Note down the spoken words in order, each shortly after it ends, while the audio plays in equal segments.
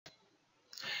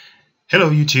Hello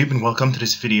YouTube and welcome to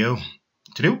this video.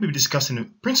 Today we'll be discussing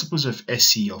the principles of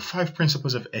SEO, 5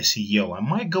 principles of SEO. I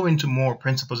might go into more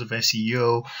principles of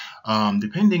SEO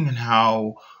depending on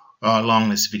how long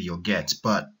this video gets,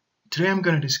 but today I'm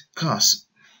going to discuss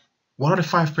what are the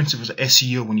 5 principles of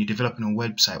SEO when you're developing a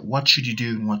website. What should you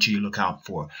do and what should you look out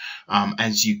for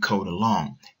as you code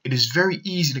along. It is very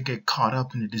easy to get caught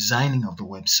up in the designing of the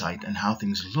website and how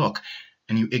things look,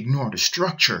 and you ignore the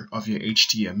structure of your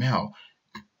HTML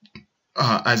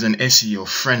as an SEO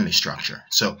friendly structure.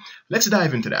 So let's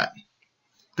dive into that.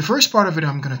 The first part of it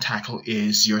I'm going to tackle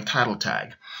is your title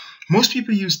tag. Most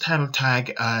people use title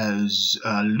tag as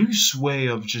a loose way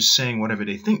of just saying whatever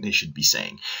they think they should be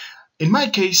saying. In my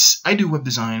case, I do web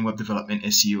design, web development,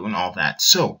 SEO, and all that.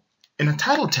 So in a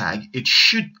title tag, it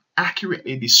should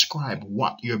accurately describe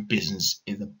what your business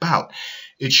is about.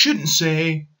 It shouldn't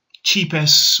say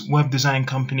cheapest web design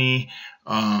company,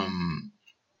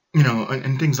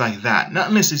 and things like that. Not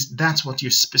unless that's what you're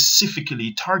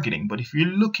specifically targeting. But if you're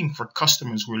looking for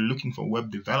customers who are looking for web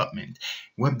development,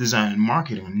 web design and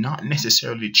marketing, not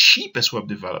necessarily the cheapest web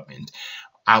development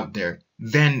out there,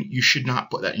 then you should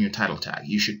not put that in your title tag.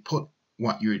 You should put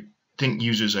what you think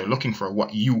users are looking for,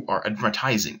 what you are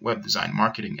advertising, web design,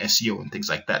 marketing, SEO, and things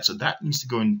like that. So that needs to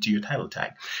go into your title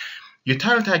tag. Your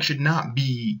title tag should not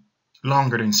be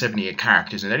longer than 78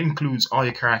 characters, and that includes all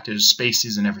your characters,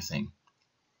 spaces, and everything.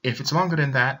 If it's longer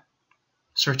than that,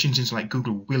 search engines like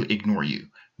Google will ignore you,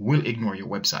 will ignore your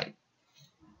website.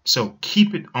 So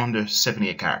keep it under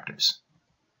 78 characters.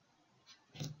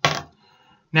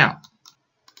 Now,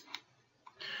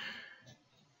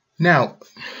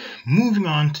 moving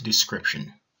on to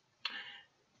description.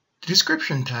 The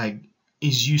description tag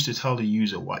is used to tell the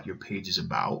user what your page is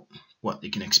about, what they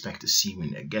can expect to see when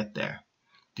they get there.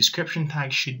 Description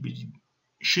tag should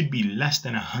be less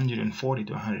than 140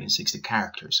 to 160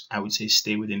 characters. I would say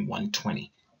stay within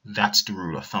 120. That's the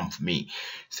rule of thumb for me.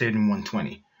 Stay within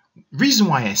 120. Reason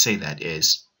why I say that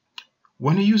is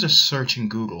when a user search in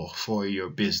Google for your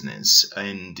business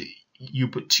and you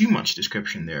put too much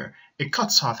description there, it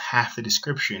cuts off half the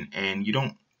description and you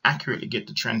don't accurately get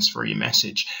to transfer your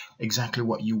message exactly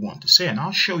what you want to say. And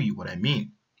I'll show you what I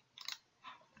mean.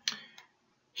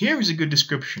 Here is a good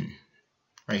description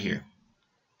right here.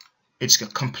 It's a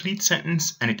complete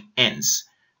sentence and it ends,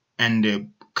 and the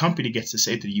company gets to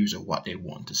say to the user what they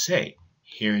want to say.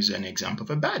 Here's an example of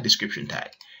a bad description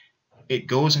tag. It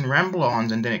goes and rambles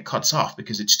on and then it cuts off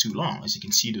because it's too long. As you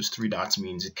can see, those 3 dots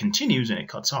means it continues and it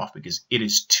cuts off because it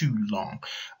is too long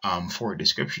for a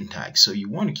description tag. So you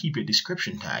want to keep your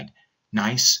description tag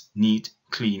nice, neat,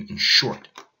 clean, and short.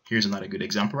 Here's another good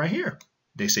example right here.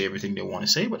 They say everything they want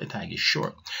to say, but the tag is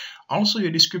short. Also,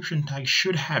 your description tag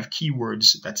should have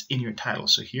keywords that's in your title.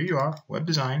 So here you are, web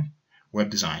design, web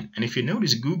design. And if you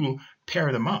notice, Google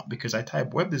pair them up because I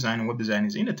type web design and web design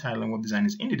is in the title and web design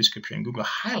is in the description. Google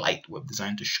highlight web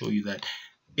design to show you that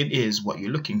it is what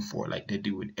you're looking for, like they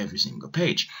do with every single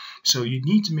page. So you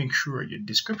need to make sure your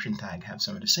description tag have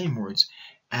some of the same words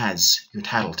as your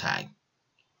title tag.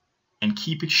 And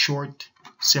keep it short,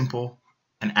 simple,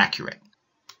 and accurate.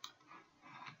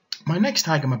 My next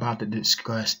tag I'm about to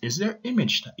discuss is your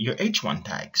H1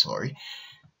 tag.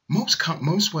 Most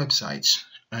websites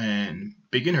and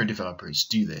beginner developers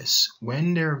do this.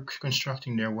 When they're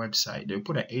constructing their website, they'll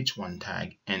put an H1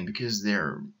 tag, and because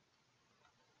they're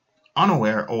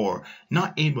unaware or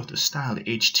not able to style the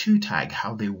H2 tag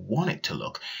how they want it to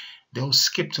look, they'll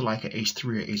skip to like a H3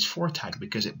 or H4 tag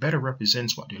because it better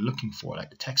represents what they're looking for. Like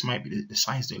the text might be the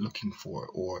size they're looking for,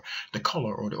 or the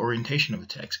color or the orientation of the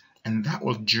text. And that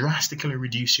will drastically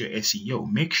reduce your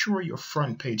SEO. Make sure your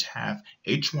front page have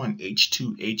H1,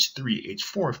 H2, H3,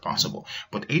 H4 if possible.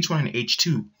 But H1 and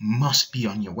H2 must be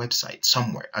on your website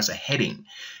somewhere as a heading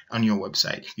on your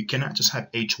website. You cannot just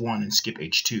have H1 and skip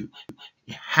H2.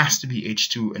 It has to be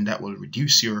H2, and that will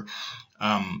reduce your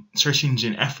search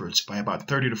engine efforts by about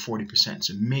 30 to 40%.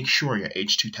 So make sure your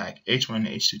H2 tag, H1 and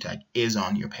H2 tag is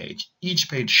on your page. Each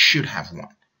page should have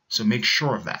one. So make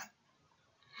sure of that.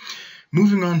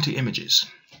 Moving on to images.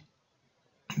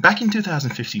 Back in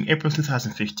 2015, April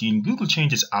 2015, Google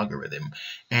changed its algorithm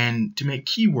and to make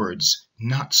keywords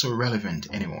not so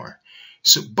relevant anymore.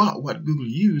 But what Google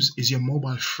used is your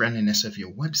mobile friendliness of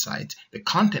your website, the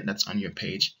content that's on your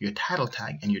page, your title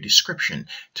tag, and your description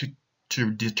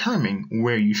to determine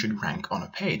where you should rank on a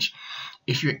page.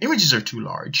 If your images are too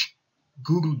large,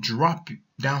 Google drop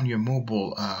down your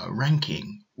mobile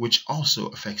ranking, which also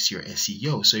affects your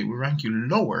SEO. So it will rank you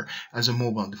lower as a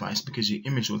mobile device because your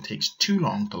image will take too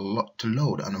long to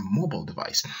load on a mobile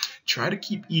device. Try to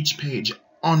keep each page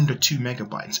under 2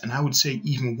 megabytes, and I would say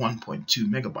even 1.2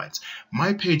 megabytes.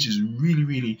 My page is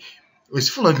really It's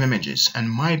full of images, and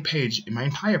my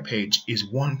entire page is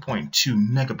 1.2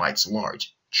 megabytes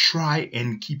large. Try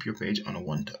and keep your page on a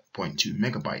 1.2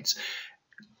 megabytes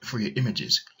for your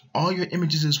images. All your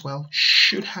images as well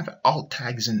should have alt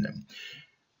tags in them.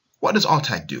 What does alt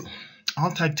tag do?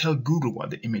 Alt tag tell Google what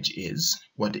the image is,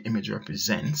 what the image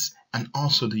represents, and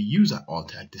also to use that alt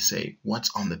tag to say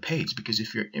what's on the page. Because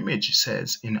if your image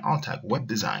says in alt tag web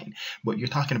design, but you're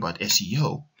talking about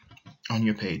SEO on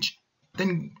your page,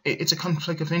 then it's a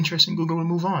conflict of interest and Google will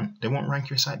move on. They won't rank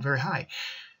your site very high.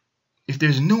 If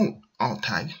there's no alt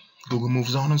tag, Google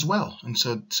moves on as well. And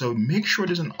so make sure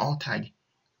there's an alt tag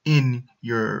in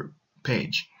your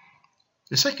page.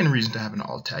 The second reason to have an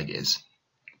alt tag is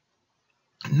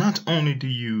not only do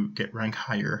you get ranked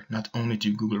higher, not only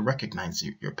do Google recognize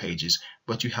your pages,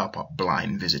 but you help out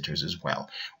blind visitors as well.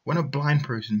 When a blind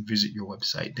person visits your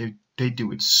website, they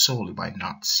do it solely by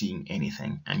not seeing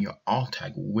anything, and your alt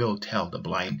tag will tell the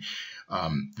blind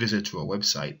visitor to a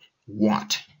website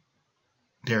what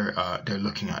they're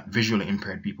looking at. Visually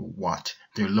impaired people, what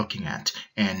they're looking at,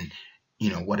 and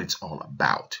what it's all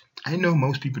about. I know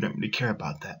most people don't really care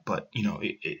about that, but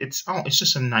it's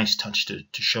just a nice touch to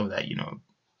show that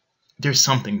there's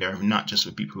something there, not just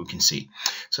for people who can see.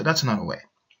 So that's another way.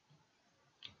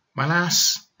 My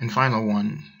last and final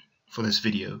one for this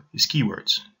video is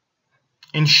keywords.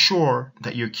 Ensure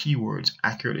that your keywords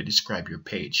accurately describe your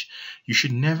page. You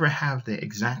should never have the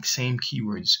exact same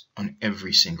keywords on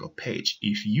every single page.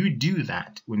 If you do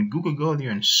that, when Google go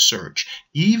there and search,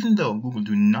 even though Google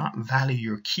do not value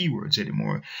your keywords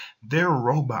anymore, their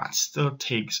robot still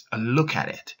takes a look at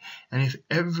it. And if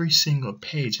every single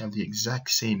page have the exact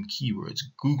same keywords,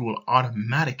 Google will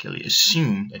automatically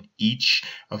assume that each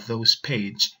of those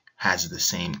pages has the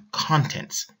same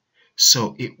contents.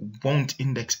 So it won't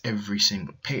index every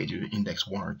single page. It will index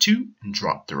 1 or 2 and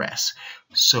drop the rest.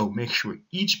 So make sure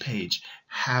each page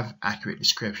have accurate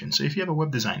description. So if you have a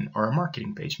web design or a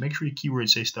marketing page, make sure your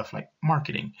keywords say stuff like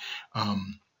marketing,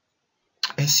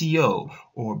 SEO,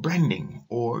 or branding,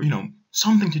 or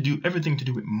everything to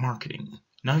do with marketing.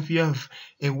 Now, if you have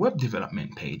a web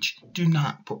development page, do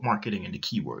not put marketing in the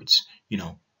keywords.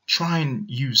 Try and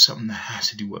use something that has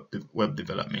to do with web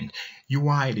development,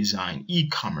 UI design,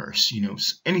 e-commerce,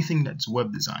 anything that's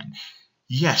web design.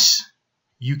 Yes,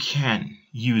 you can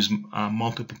use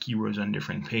multiple keywords on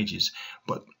different pages,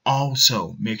 but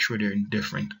also make sure they're in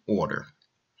different order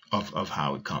of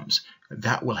how it comes.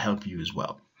 That will help you as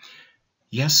well.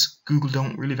 Yes, Google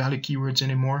don't really value keywords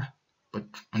anymore, but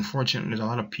unfortunately, a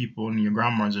lot of people and your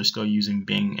grandmas are still using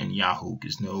Bing and Yahoo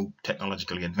because no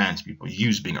technologically advanced people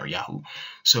use Bing or Yahoo.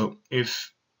 So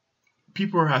if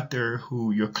people are out there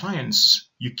who your clients,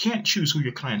 you can't choose who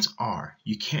your clients are.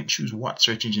 You can't choose what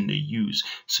search engine they use.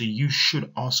 So you should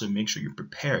also make sure you're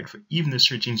prepared for even the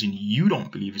search engine you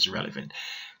don't believe is relevant.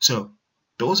 So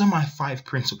those are my 5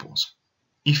 principles.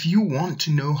 If you want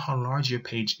to know how large your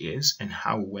page is and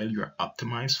how well you're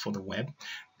optimized for the web,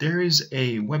 there is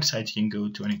a website you can go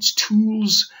to, and it's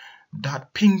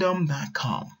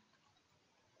tools.pingdom.com.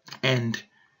 And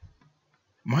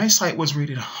my site was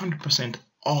rated 100%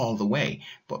 all the way,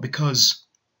 but because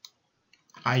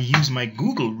I use my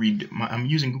I'm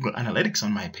using Google Analytics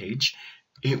on my page,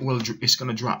 it's going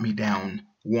to drop me down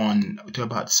 1 to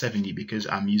about 70 because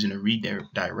I'm using a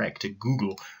redirect to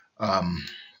Google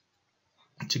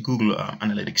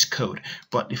Analytics code.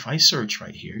 But if I search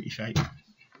right here,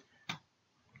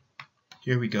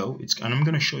 here we go, and I'm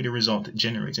going to show you the result it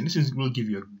generates, and this will give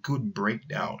you a good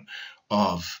breakdown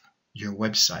of your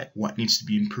website, what needs to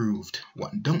be improved,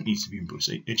 what don't need to be improved.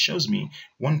 So it shows me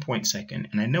 1 second,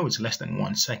 and I know it's less than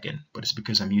 1 second, but it's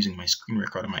because I'm using my screen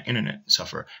recorder, my internet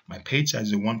suffer. My page size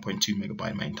is 1.2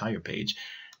 megabyte, my entire page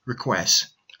requests,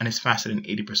 and it's faster than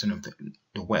 80% of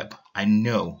the web. I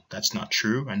know that's not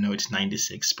true. I know it's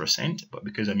 96%, but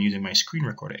because I'm using my screen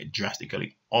recorder, it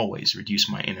drastically always reduces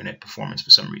my internet performance for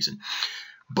some reason.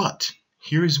 But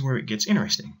here's where it gets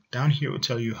interesting. Down here it will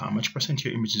tell you how much percent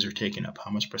your images are taken up, how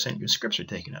much percent your scripts are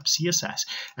taken up, CSS,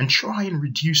 and try and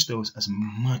reduce those as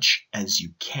much as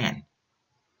you can.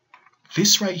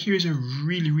 This right here is a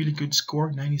really, really good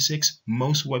score, 96.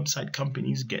 Most website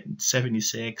companies get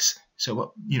 76.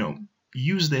 So,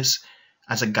 use this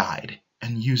as a guide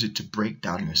and use it to break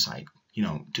down your site,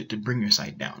 to bring your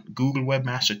site down. Google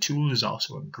Webmaster Tools is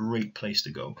also a great place to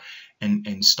go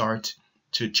and start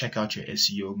to check out your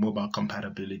SEO, mobile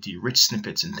compatibility, rich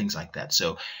snippets, and things like that.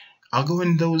 So I'll go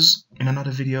in those in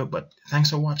another video, but thanks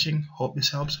for watching. Hope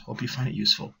this helps. Hope you find it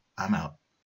useful. I'm out.